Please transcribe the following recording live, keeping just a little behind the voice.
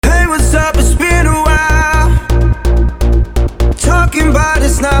up, it's been a while. Talking about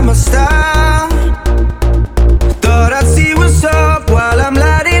it's not my style. Thought I'd see what's up while I'm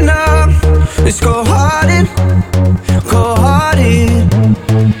lighting up. It's cold hearted, cold hearted.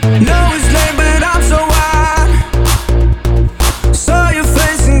 No, it's late, but I'm so wild. Saw your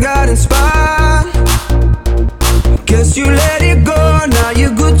face and got inspired. Guess you let it go, now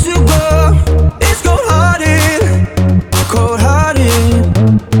you're good to go. It's cold hearted, cold hearted.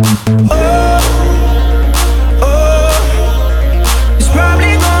 Oh, oh, it's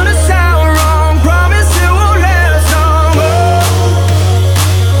probably gonna sound wrong. Promise it won't last long. Oh,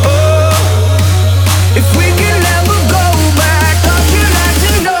 oh, if we can never go back, don't you like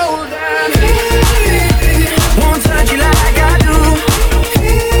to know that? Won't touch you like I do.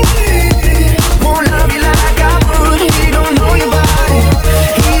 Won't love you like I would. He don't know your body.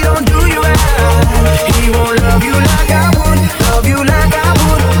 He don't do you right. He won't love you like I would. Love you like I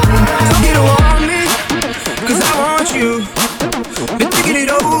would. So you don't want me, 'cause I want you. Been thinking it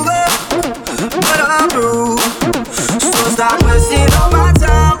over, but I'm through. So stop wasting all my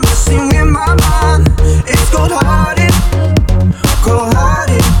time, messing with my mind. It's cold hearted, cold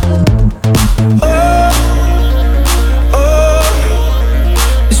hearted. Oh, oh,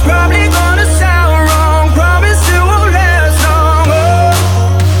 it's probably gonna sound wrong. Promise it won't last long. Oh,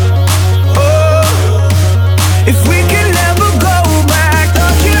 oh, if we can never go back,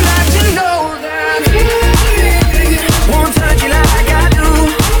 don't you like to know that? Won't touch you like I do.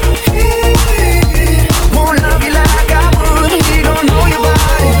 Won't love you like I would. He don't know your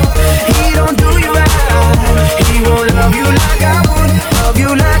body. He don't do you right. He won't love you like I would. Love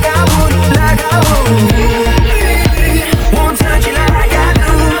you like I would, like I would. Won't touch you like I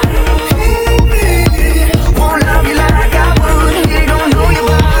do. Won't love you like I would. He don't know your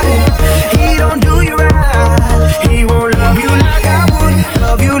body. He don't do you right. He won't love you like I would.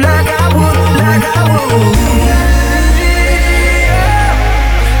 Love you like I would, like I would.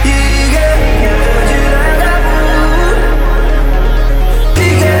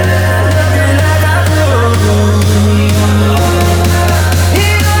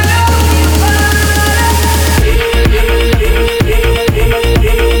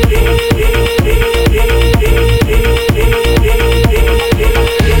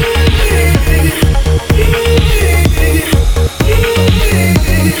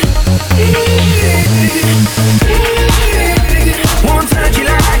 Won't touch you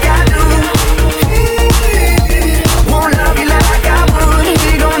like I do. Won't love you like I would.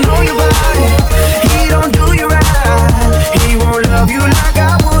 He don't know your body. He don't do you right. He won't love you like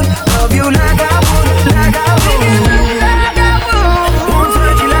I would. Love you like I would, like I would. Won't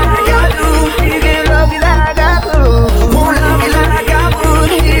touch you like I do. He can love you like I could. Won't love you like I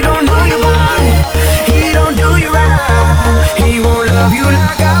would. He don't know your body. He don't do you right. He won't love you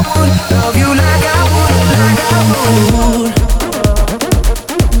like I would. Love you like I would, like I would.